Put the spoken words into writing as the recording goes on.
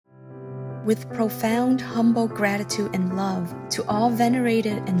With profound, humble gratitude and love to all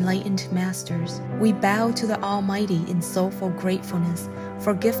venerated enlightened masters, we bow to the Almighty in soulful gratefulness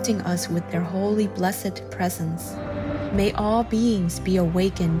for gifting us with their holy blessed presence. May all beings be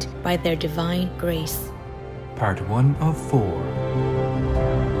awakened by their divine grace. Part 1 of 4.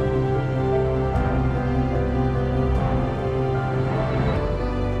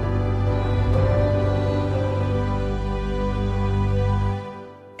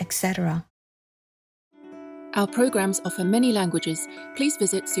 Etc. Our programs offer many languages. Please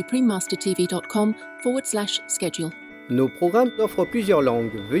visit suprememastertv.com/schedule. Nos programmes offrent plusieurs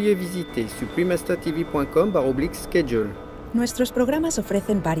langues. Veuillez visiter suprememastertv.com/schedule. Nuestros programas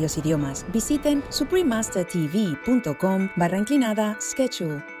ofrecen varios idiomas. Visiten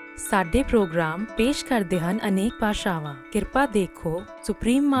suprememastertv.com/schedule. ਸਾਡੇ programme ਪੇਸ਼ ਕਰਦੇ ਹਨ ਅਨੇਕ ਭਾਸ਼ਾਵਾਂ। ਕਿਰਪਾ ਦੇਖੋ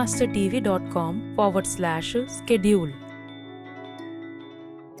suprememastertv.com/schedule.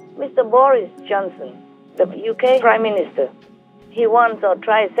 Mr. Boris Johnson, the UK Prime Minister, he once or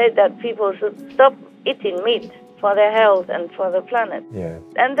twice said that people should stop eating meat for their health and for the planet. Yeah.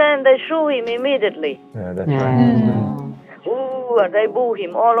 And then they shoo him immediately. Yeah, that's right. Ooh, they boo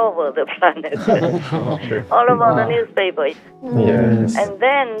him all over the planet, all over the newspaper. Yes. And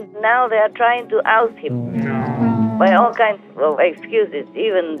then now they are trying to oust him by all kinds of excuses,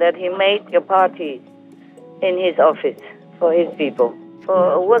 even that he made a party in his office for his people, for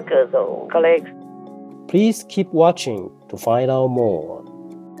workers or colleagues. Please keep watching to find out more.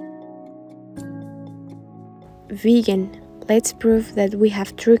 Vegan, let's prove that we have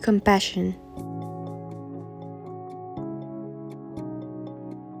true compassion.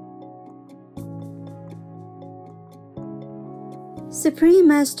 Supreme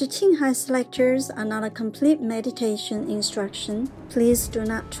Master Ching Hai's lectures are not a complete meditation instruction. Please do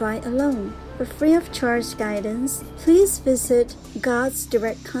not try alone. For free of charge guidance, please visit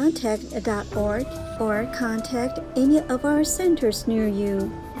godsdirectcontact.org or contact any of our centers near you.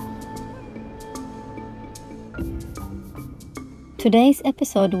 Today's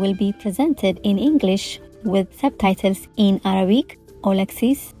episode will be presented in English with subtitles in Arabic,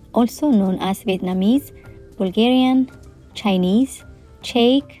 Aulacese, also known as Vietnamese, Bulgarian, Chinese,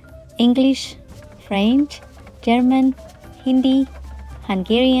 Czech, English, French, German, Hindi,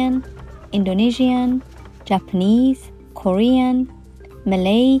 Hungarian, Indonesian, Japanese, Korean,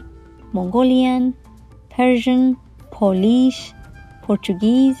 Malay, Mongolian, Persian, Polish,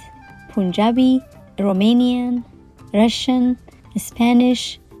 Portuguese, Punjabi, Romanian, Russian,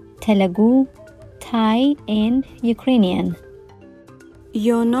 Spanish, Telugu, Thai, and Ukrainian.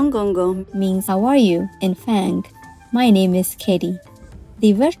 Yonongongo means how are you in Fang. My name is Katie.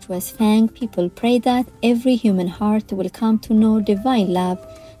 The virtuous Fang people pray that every human heart will come to know divine love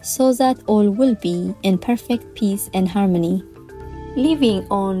so that all will be in perfect peace and harmony. Living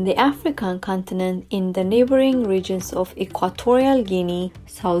on the African continent in the neighboring regions of Equatorial Guinea,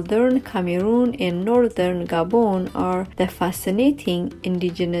 southern Cameroon, and northern Gabon are the fascinating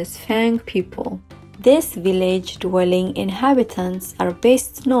indigenous Fang people. These village-dwelling inhabitants are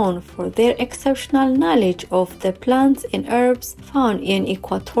best known for their exceptional knowledge of the plants and herbs found in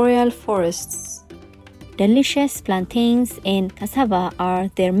equatorial forests. Delicious plantains and cassava are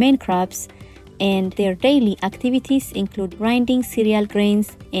their main crops, and their daily activities include grinding cereal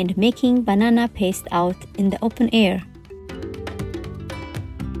grains and making banana paste out in the open air.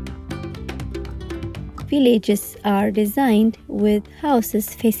 Villages are designed with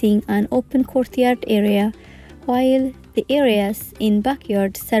houses facing an open courtyard area, while the areas in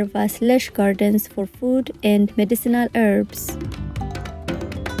backyard serve as lush gardens for food and medicinal herbs.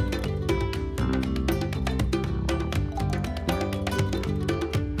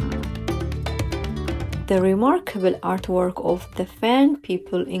 The remarkable artwork of the Fang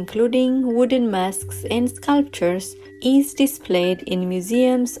people, including wooden masks and sculptures, is displayed in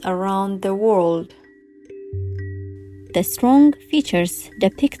museums around the world. The strong features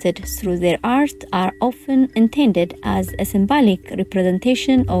depicted through their art are often intended as a symbolic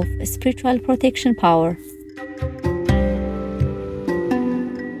representation of spiritual protection power.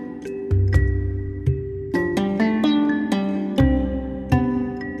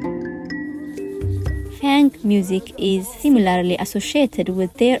 Fang music is similarly associated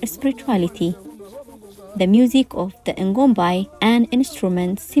with their spirituality. The music of the ngombai, an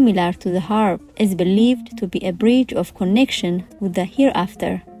instrument similar to the harp, is believed to be a bridge of connection with the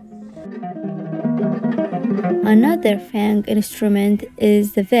hereafter. Another Fang instrument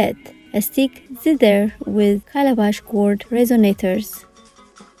is the vet, a stick zither with calabash gourd resonators.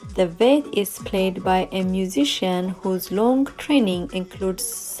 The Ved is played by a musician whose long training includes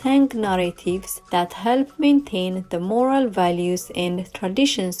sang narratives that help maintain the moral values and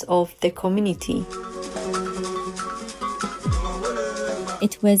traditions of the community.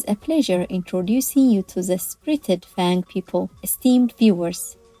 It was a pleasure introducing you to the spirited Fang people, esteemed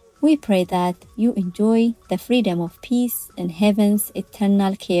viewers. We pray that you enjoy the freedom of peace and heaven's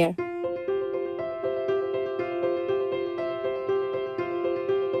eternal care.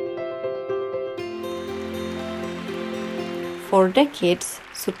 For decades,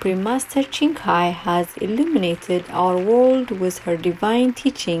 Supreme Master Ching Hai has illuminated our world with her divine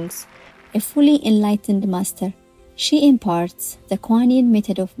teachings. A fully enlightened master, she imparts the Kuan Yin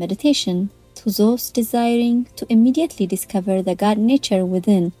method of meditation to those desiring to immediately discover the God nature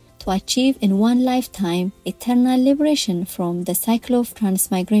within, to achieve in one lifetime eternal liberation from the cycle of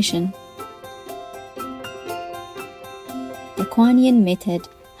transmigration. The Kuan Yin method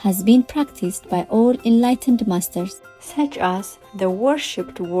has been practiced by all enlightened masters, such as the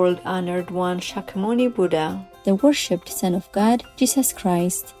worshipped world-honored one Shakyamuni Buddha, the worshipped Son of God Jesus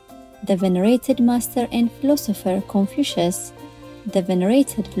Christ, the venerated master and philosopher Confucius, the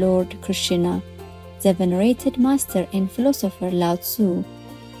venerated Lord Krishna, the venerated master and philosopher Lao Tzu,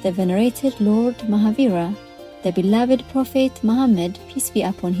 the venerated Lord Mahavira, the beloved Prophet Muhammad, peace be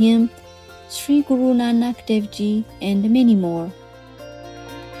upon him, Sri Guru Nanak Dev Ji, and many more.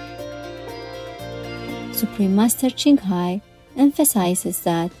 Supreme Master Ching Hai emphasizes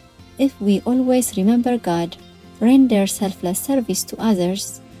that if we always remember God, render selfless service to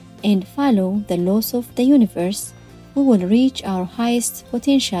others, and follow the laws of the universe, we will reach our highest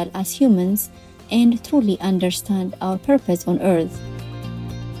potential as humans and truly understand our purpose on earth.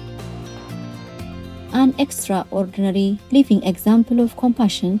 An extraordinary living example of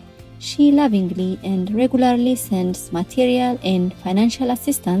compassion, she lovingly and regularly sends material and financial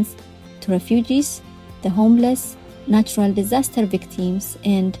assistance to refugees, the homeless, natural disaster victims,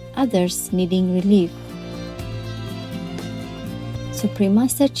 and others needing relief. Supreme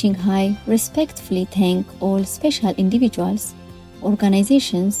Master Ching Hai respectfully thank all special individuals,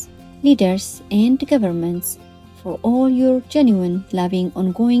 organizations, leaders, and governments for all your genuine, loving,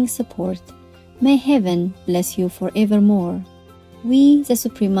 ongoing support. May heaven bless you forevermore. We, the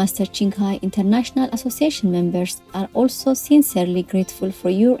Supreme Master Ching Hai International Association members, are also sincerely grateful for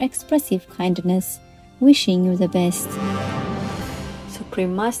your expressive kindness, wishing you the best.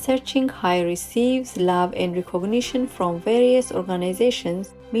 Supreme Master Ching Hai receives love and recognition from various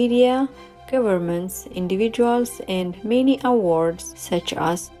organizations, media, governments, individuals, and many awards such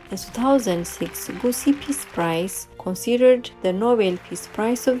as the 2006 Gusi Peace Prize, considered the Nobel Peace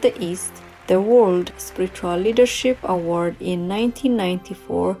Prize of the East, the World Spiritual Leadership Award in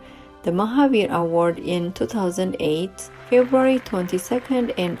 1994, the Mahavir Award in 2008, February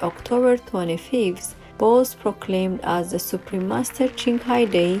 22nd and October 25th, both proclaimed as the Supreme Master Ching Hai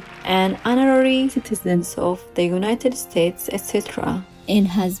Day and honorary citizens of the United States, etc., and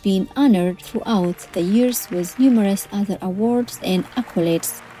has been honored throughout the years with numerous other awards and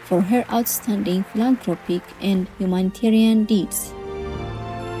accolades for her outstanding philanthropic and humanitarian deeds.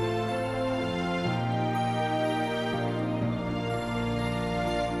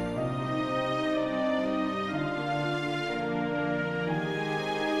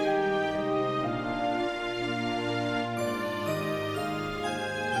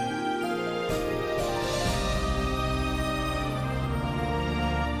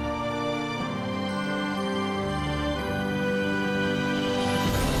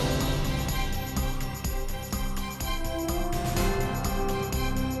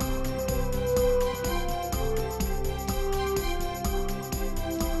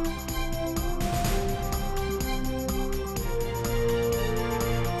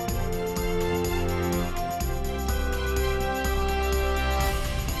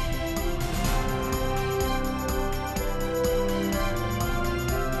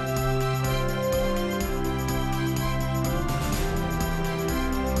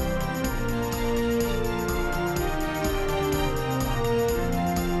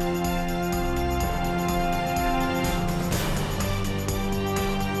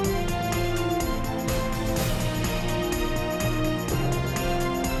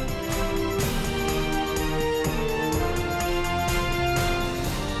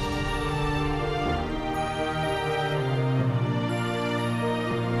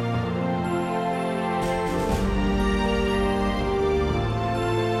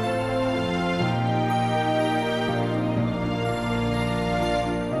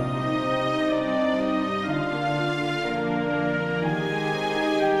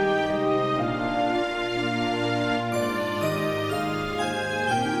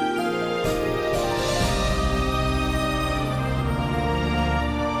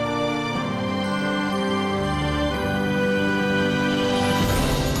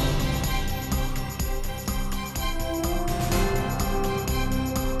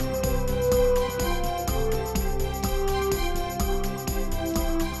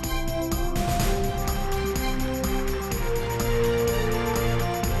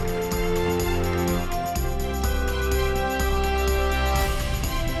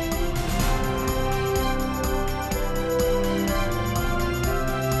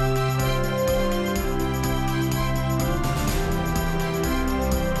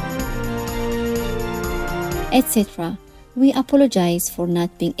 etc. We apologize for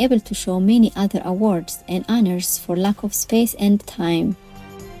not being able to show many other awards and honors for lack of space and time.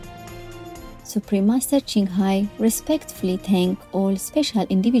 Supreme Master Ching Hai respectfully thank all special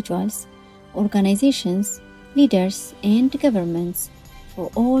individuals, organizations, leaders, and governments for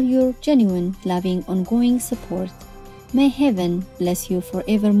all your genuine, loving, ongoing support. May heaven bless you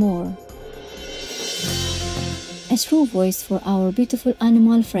forevermore. A true voice for our beautiful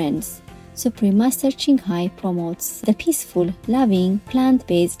animal friends, Supreme Master Ching Hai promotes the peaceful, loving,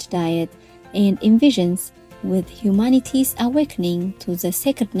 plant-based diet and envisions with humanity's awakening to the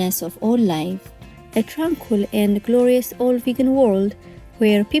sacredness of all life. A tranquil and glorious all-vegan world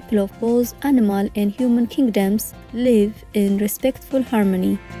where people of both animal and human kingdoms live in respectful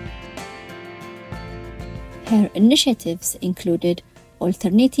harmony. Her initiatives included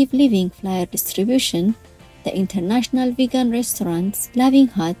alternative living flyer distribution, the International Vegan Restaurants, Loving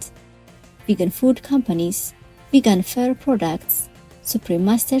Hut, vegan food companies, vegan fur products, Supreme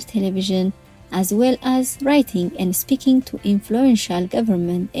Master Television, as well as writing and speaking to influential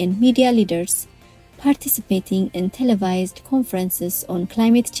government and media leaders, participating in televised conferences on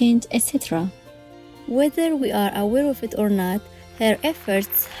climate change, etc. Whether we are aware of it or not, her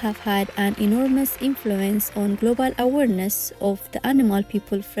efforts have had an enormous influence on global awareness of the animal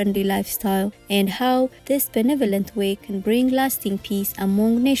people-friendly lifestyle and how this benevolent way can bring lasting peace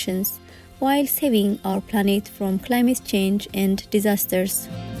among nations while saving our planet from climate change and disasters.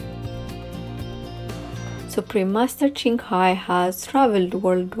 Supreme Master Ching Hai has traveled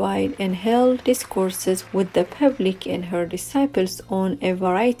worldwide and held discourses with the public and her disciples on a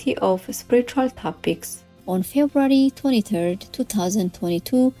variety of spiritual topics. On February 23,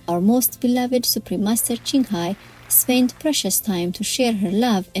 2022, our most beloved Supreme Master Ching Hai spent precious time to share her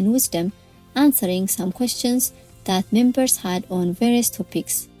love and wisdom, answering some questions that members had on various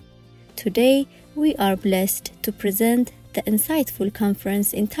topics. Today, we are blessed to present the insightful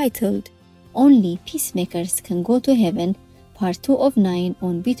conference entitled Only Peacemakers Can Go to Heaven, Part 2 of 9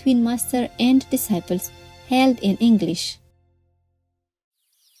 on Between Master and Disciples, held in English.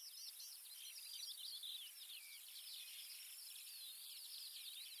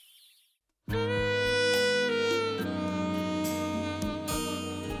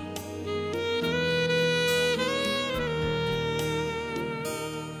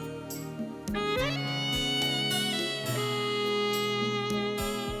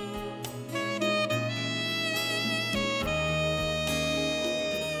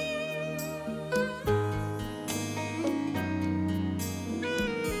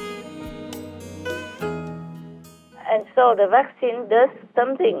 And so the vaccine does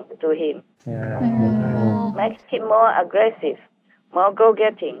something to him. Makes him more aggressive, more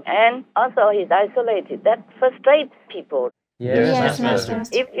go-getting, and also he's isolated. That frustrates people. Yes, Master.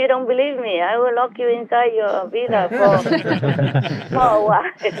 If you don't believe me, I will lock you inside your villa for a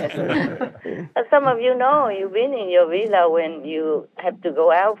while. Some of you know you've been in your villa when you have to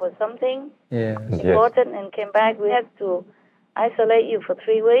go out for something important and came back. We had to isolate you for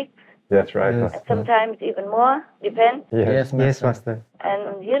 3 weeks. That's right, Master. Sometimes even more, depends. Yes, Master.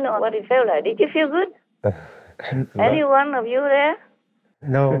 And you know what it felt like. Did you feel good? Any one of you there?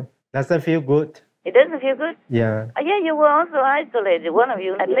 No, doesn't feel good. It doesn't feel good? Yeah. Yeah, you were also isolated, one of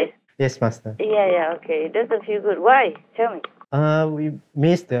you at least. Yes, Master. Yeah, okay. It doesn't feel good. Why? Tell me. We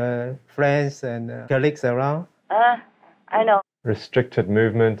miss the friends and colleagues around. I know. Restricted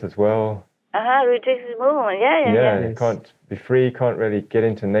movement as well. Restricted movement. Yeah. Yeah, you can't be free, can't really get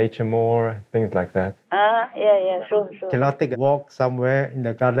into nature more, things like that. Yeah, sure. Cannot take a walk somewhere in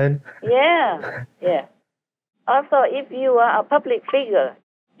the garden. Yeah. Also, if you are a public figure,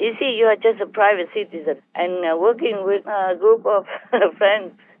 you see, you are just a private citizen and working with a group of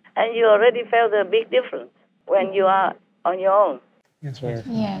friends, and you already felt a big difference when you are on your own. Yes.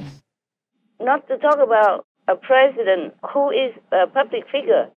 Not to talk about a president who is a public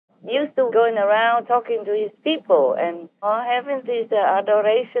figure, used to going around talking to his people and having this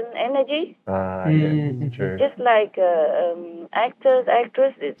adoration energy. Yes, true. Just like actors,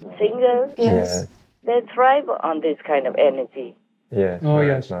 actresses, singers. Yes. They thrive on this kind of energy. Yes,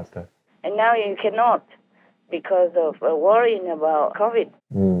 yes, Master. And now you cannot because of worrying about COVID.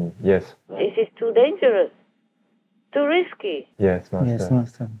 Yes. This is too dangerous, too risky. Yes, Master. Yes,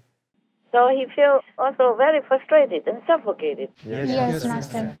 Master. So he feels also very frustrated and suffocated. Yes,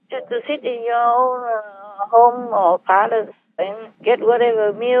 Master. Just to sit in your own home or palace and get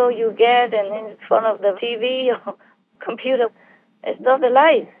whatever meal you get and in front of the TV or computer. It's not a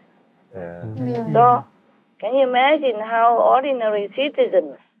life. Yeah. So can you imagine how ordinary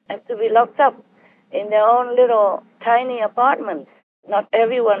citizens have to be locked up in their own little tiny apartments Not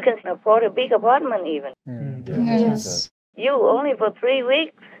everyone can afford a big apartment even. Yes. You only for 3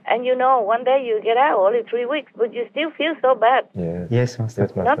 weeks, and you know one day you get out, only 3 weeks, but you still feel so bad. Yes, Master.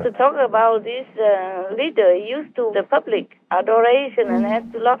 Not to talk about this leader used to the public adoration and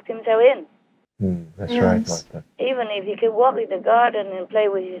had to lock himself in. That's right, Master. Even if he can walk in the garden and play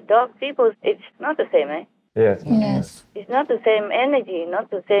with his dog, people, it's not the same, eh? Yes. Yes. It's not the same energy, not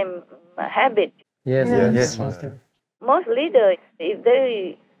the same habit. Yes, Yes, Master. Most leaders, if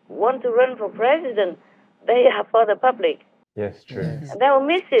they want to run for president, they are for the public. Yes, true. And they will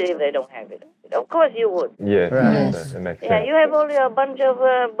miss it if they don't have it. Of course you would. Yes, Yes. that makes Yeah, sense. you have only a bunch of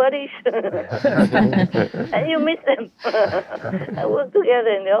buddies, and you miss them. I work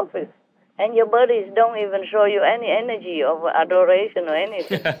together in the office, and your buddies don't even show you any energy of adoration or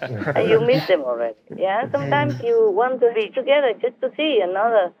anything, and you miss them already. Yeah, sometimes you want to be together just to see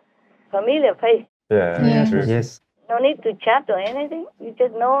another familiar face. Yeah, true. Yes. No need to chat or anything. You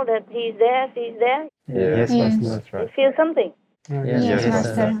just know that he's there, she's there. Yes, Yes. Master. That's You right. feel something. Yes,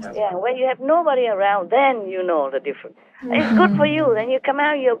 Master. Yeah, when you have nobody around, then you know the difference. It's good for you. Then you come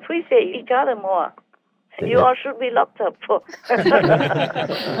out, you appreciate each other more. You all should be locked up for.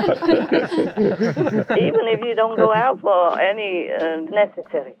 Even if you don't go out for any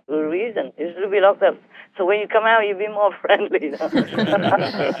necessary reason, you should be locked up. So when you come out, you be more friendly.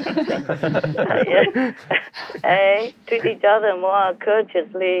 Yeah. Hey, treat each other more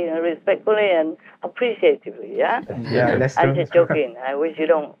courteously, respectfully, and appreciatively. Yeah. Yeah, that's I'm true. just joking. I wish you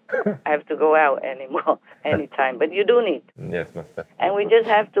don't have to go out anymore anytime, but you do need. Yes, Master. And we just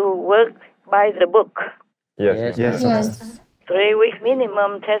have to work by the book. Yes, Yes. Yes. 3 weeks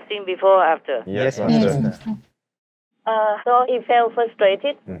minimum testing before, after. Yes, Yes, Master. Master. So he felt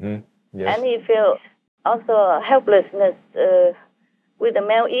frustrated, Yes. and he felt also helplessness with the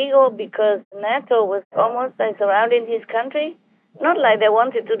male ego because NATO was almost like surrounding his country. Not like they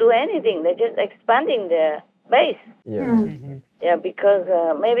wanted to do anything, they're just expanding their base. Yes. Yeah, because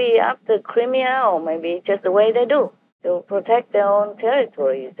maybe after Crimea, or maybe just the way they do, to protect their own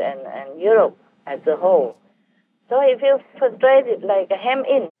territories and Europe as a whole. So he feels frustrated, like a hem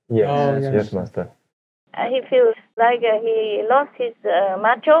in. Yes. Yes, Master. And he feels like he lost his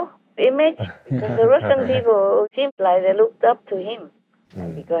macho image because the Russian people seem like they looked up to him.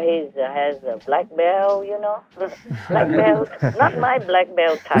 Because he has a black belt, you know, black belt, not my black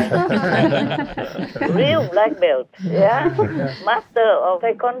belt type, real black belt, yeah, master of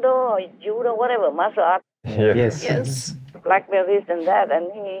taekwondo or judo, whatever, martial art, Yes. black belt this and that,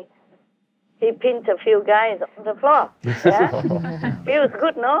 and he pinned a few guys on the floor, yeah, feels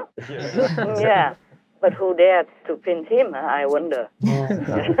good, no? Yeah. But who dared to pin him, I wonder.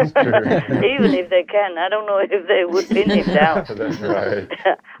 Even if they can, I don't know if they would pin him down. That's right.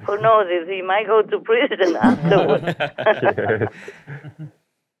 Who knows if he might go to prison afterwards.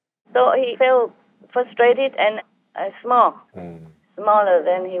 So he felt frustrated and smaller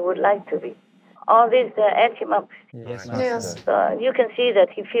than he would like to be. All this ate him up. Yes. So you can see that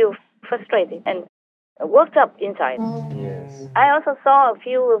he feels frustrated and worked up inside. Yes. I also saw a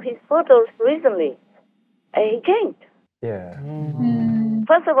few of his photos recently. He changed. Yeah.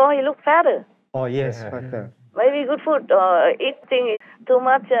 First of all, he looked fatter. Oh, yes, Master. Maybe good food or eating too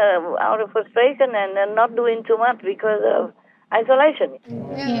much out of frustration and not doing too much because of isolation.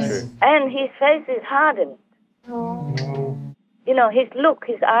 Yes. And his face is hardened. You know, his look,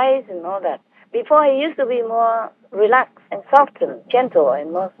 his eyes and all that. Before he used to be more relaxed and soft and gentle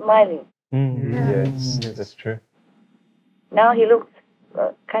and more smiling. Yes, that's true. Now he looks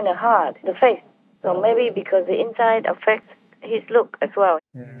kind of hard, the face. So maybe because the inside affects his look as well.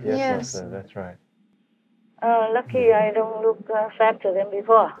 Yes, Master, that's right. Lucky I don't look fatter than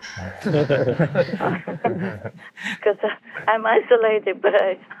before. Because I'm isolated, but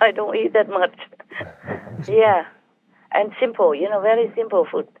I don't eat that much. Yeah. And simple, you know, very simple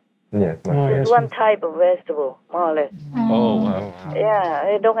food. Yes, Master. Just one type of vegetable, more or less. Oh, wow.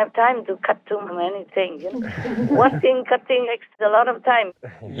 Yeah, I don't have time to cut too many things, you know. One thing cutting takes a lot of time.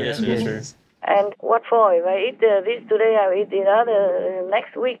 Yes, that's true. And what for? If I eat this today, I'll eat the other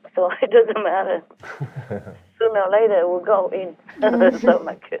next week, so it doesn't matter. Sooner or later, it will go in. So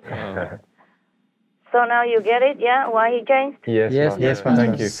much. So now you get it, yeah? Why he changed? Yes, Master.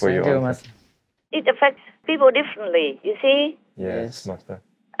 Thank you for your answer. It affects people differently, you see? Yes, Master.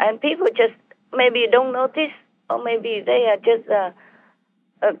 And people just maybe don't notice, or maybe they are just a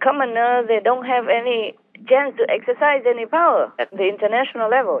commoner. They don't have any chance to exercise any power at the international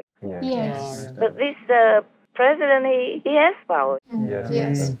level. Yes. But this president, he has power.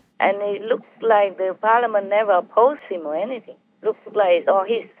 Yes. And it looks like the parliament never opposed him or anything. Looks like it's all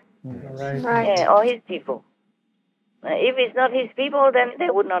his. Right. Yeah, all his people. If it's not his people, then they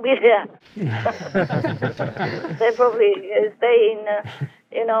would not be there. They probably stay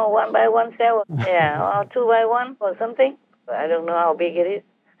in, one by one cell, or 2 by 1 or something. I don't know how big it is.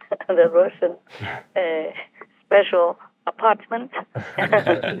 The Russian special apartment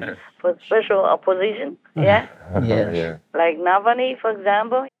for special opposition, Yes. like Navalny, for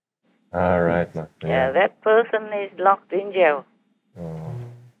example. All right. Yeah, that person is locked in jail. Oh.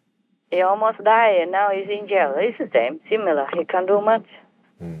 He almost died, and now he's in jail. It's the same, similar. He can't do much.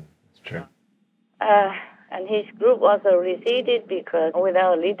 That's true. And his group also receded because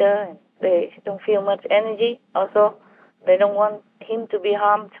without a leader, they don't feel much energy. Also, they don't want him to be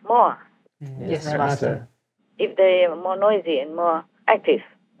harmed more. Yes, Master. If they are more noisy and more active,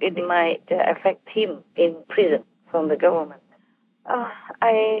 it might affect him in prison from the government.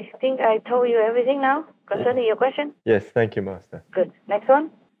 I think I told you everything now concerning your question. Yes, thank you, Master. Good. Next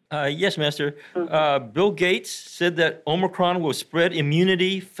one. Yes, Master. Bill Gates said that Omicron will spread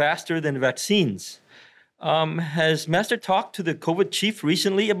immunity faster than vaccines. Has Master talked to the COVID chief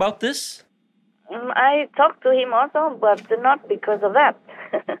recently about this? I talked to him also, but not because of that.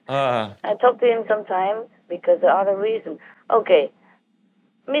 I talked to him sometimes because of other reasons. Okay,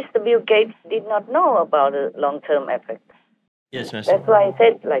 Mr. Bill Gates did not know about the long-term effect. Yes, Master. That's why I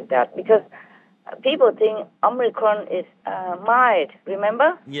said like that, because people think Omicron is mild,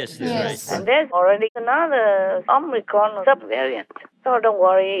 remember? Yes, that's right. And there's already another Omicron subvariant. So don't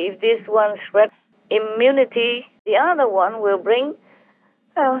worry, if this one spreads immunity, the other one will bring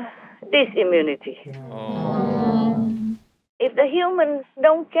disimmunity. If the humans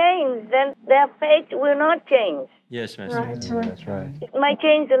don't change, then their fate will not change. Yes, Master. That's right. It might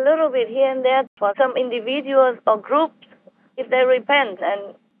change a little bit here and there for some individuals or groups if they repent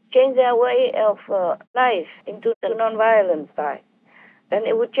and change their way of life into the non-violent side. Then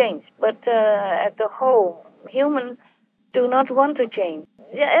it would change. But as a whole, humans do not want to change.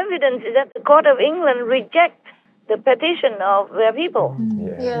 The evidence is that the Court of England rejects the petition of their people.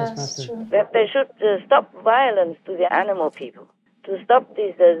 Yes, true. That they should stop violence to the animal people, to stop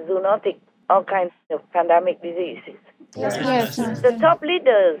these zoonotic, all kinds of pandemic diseases. Yes, The top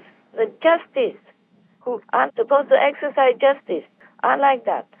leaders, the justice, who are supposed to exercise justice, are like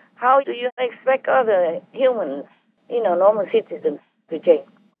that. How do you expect other humans, normal citizens, to change?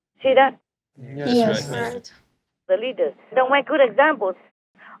 See that? Yes, right. The leaders don't make good examples.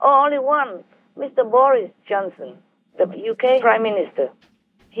 Only one, Mr. Boris Johnson, the UK Prime Minister.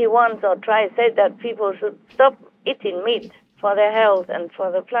 He once or twice said that people should stop eating meat for their health and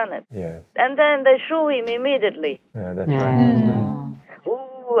for the planet. Yes. And then they shoo him immediately. Yeah, that's right.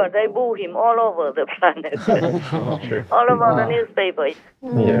 They boo him all over the planet, all over the newspaper.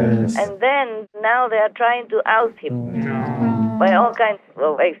 Yes. And then now they are trying to oust him by all kinds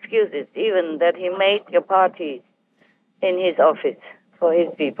of excuses, even that he made a party in his office for his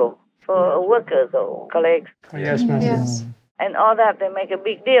people, for workers or colleagues. Yes, Master. Yes. And all that, they make a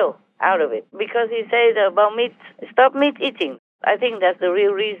big deal out of it. Because he said about meat, stop meat eating. I think that's the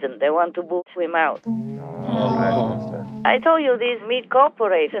real reason they want to boo him out. I told you these meat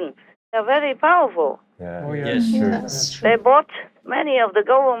corporations are very powerful. Yeah. Yes. They bought many of the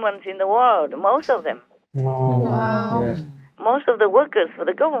governments in the world, most of them. Wow. Yes. Most of the workers for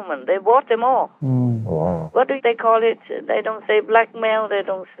the government, they bought them all. Wow. What do they call it? They don't say blackmail, they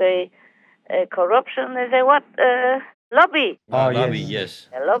don't say corruption, they say what? Lobby. Lobby, yes.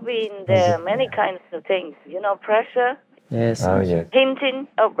 Lobbying, there are many kinds of things. Pressure. Yes. Oh, yes. Hinting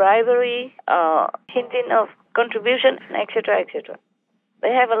of bribery, hinting of contribution, etc., etc.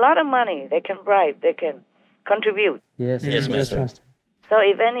 They have a lot of money. They can bribe. They can contribute. Yes, Yes, Master. So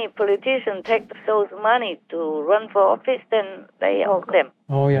if any politician takes those money to run for office, then they owe them.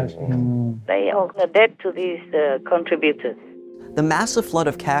 Oh, yes. They owe the debt to these contributors. The massive flood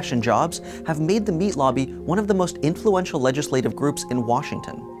of cash and jobs have made the meat lobby one of the most influential legislative groups in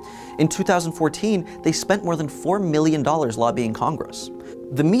Washington. In 2014, they spent more than $4 million lobbying Congress.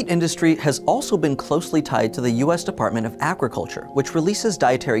 The meat industry has also been closely tied to the U.S. Department of Agriculture, which releases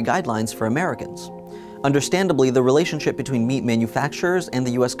dietary guidelines for Americans. Understandably, the relationship between meat manufacturers and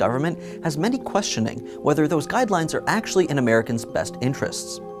the U.S. government has many questioning whether those guidelines are actually in Americans' best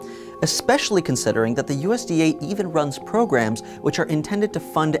interests, especially considering that the USDA even runs programs which are intended to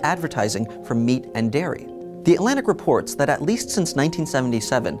fund advertising for meat and dairy. The Atlantic reports that at least since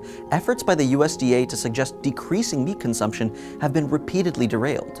 1977, efforts by the USDA to suggest decreasing meat consumption have been repeatedly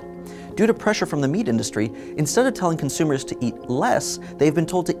derailed. Due to pressure from the meat industry, instead of telling consumers to eat less, they've been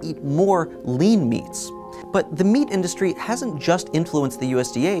told to eat more lean meats. But the meat industry hasn't just influenced the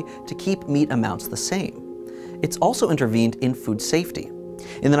USDA to keep meat amounts the same. It's also intervened in food safety.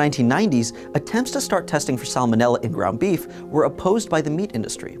 In the 1990s, attempts to start testing for salmonella in ground beef were opposed by the meat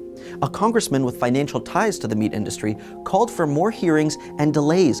industry. A congressman with financial ties to the meat industry called for more hearings and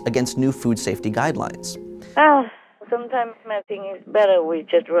delays against new food safety guidelines. Sometimes I think it's better we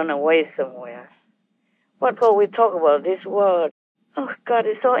just run away somewhere. What will we talk about this world? Oh, God,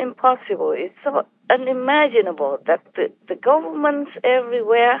 it's so impossible. It's so unimaginable that the governments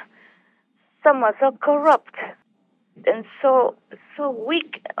everywhere, some are so corrupt and so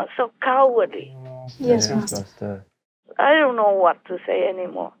weak, so cowardly. Yes, Master. I don't know what to say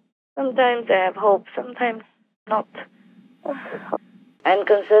anymore. Sometimes I have hope, sometimes not. And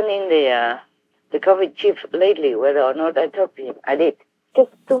concerning the COVID chief lately, whether or not I talked to him, I did.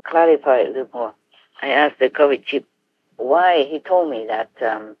 Just to clarify a little more, I asked the COVID chief why he told me that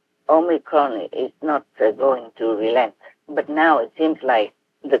Omicron is not going to relent. But now it seems like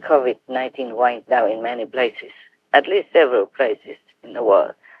the COVID-19 winds down in many places, at least several places in the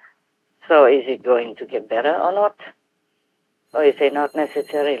world. So is it going to get better or not? Or is it not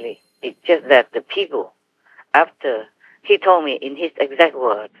necessarily? It's just that the people, after he told me in his exact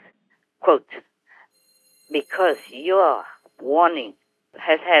words, quote, because your warning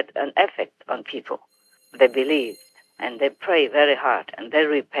has had an effect on people. They believed and they pray very hard and they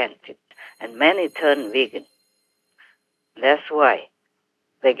repented and many turn vegan. That's why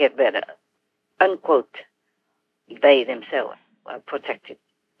they get better. Unquote. They themselves are protected.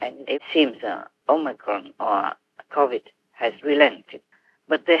 And it seems Omicron or COVID has relented.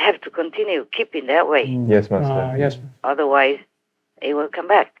 But they have to continue keeping that way. Yes, Master. Yes. Otherwise, it will come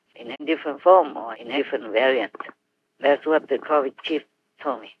back in a different form or in a different variant. That's what the COVID chief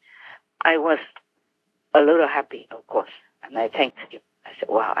told me. I was a little happy, of course, and I thanked him. I said,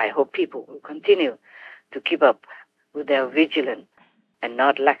 wow, I hope people will continue to keep up with their vigilance and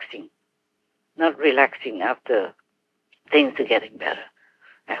not relaxing after things are getting better.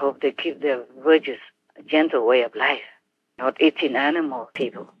 I hope they keep their virtuous, gentle way of life, not eating animal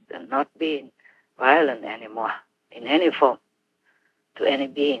people, and not being violent anymore in any form to any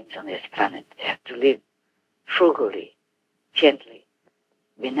beings on this planet. They have to live frugally, gently,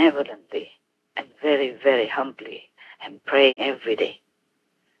 benevolently, and very, very humbly, and pray every day.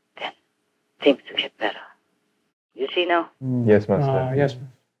 Then things will get better. You see now? Yes, Master. Yes.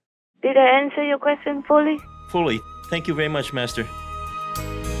 Did I answer your question fully? Fully. Thank you very much, Master.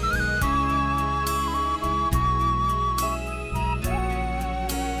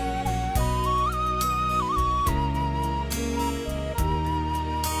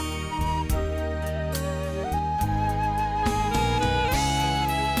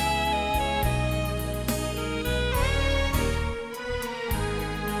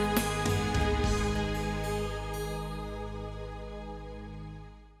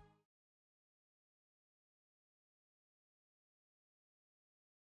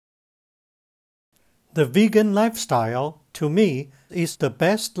 The vegan lifestyle, to me, is the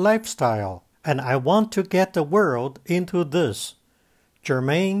best lifestyle, and I want to get the world into this.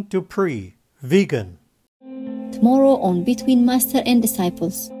 Jermaine Dupree, vegan. Tomorrow on Between Master and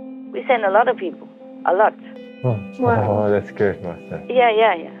Disciples. We send a lot of people. A lot. Oh, that's good, Master.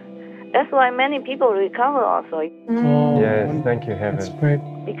 Yeah. That's why many people recover also. Yes, thank you, Heaven. That's great.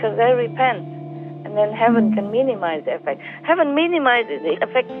 Because they repent. And then Heaven can minimize the effect. Heaven minimizes the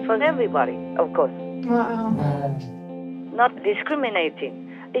effect for everybody, of course. Wow. Not discriminating.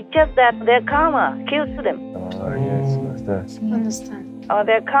 It's just that their karma kills them. Oh, yes, Master. Understand. Or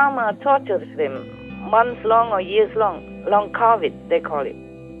their karma tortures them months long or years long. Long COVID, they call it.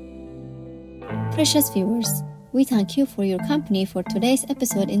 Precious viewers, we thank you for your company for today's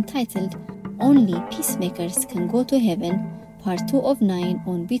episode entitled Only Peacemakers Can Go to Heaven, Part 2 of 9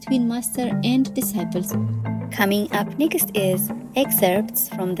 on Between Master and Disciples. Coming up next is excerpts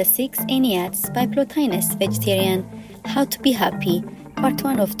from the 6 Enneads by Plotinus Vegetarian, How to Be Happy, Part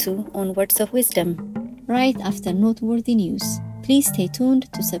 1 of 2 on Words of Wisdom. Right after noteworthy news. Please stay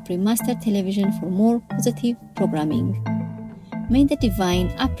tuned to Supreme Master Television for more positive programming. May the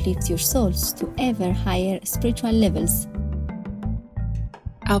Divine uplift your souls to ever higher spiritual levels.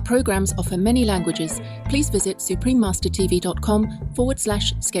 Our programs offer many languages. Please visit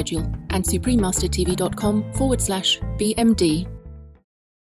suprememastertv.com/schedule and suprememastertv.com/BMD.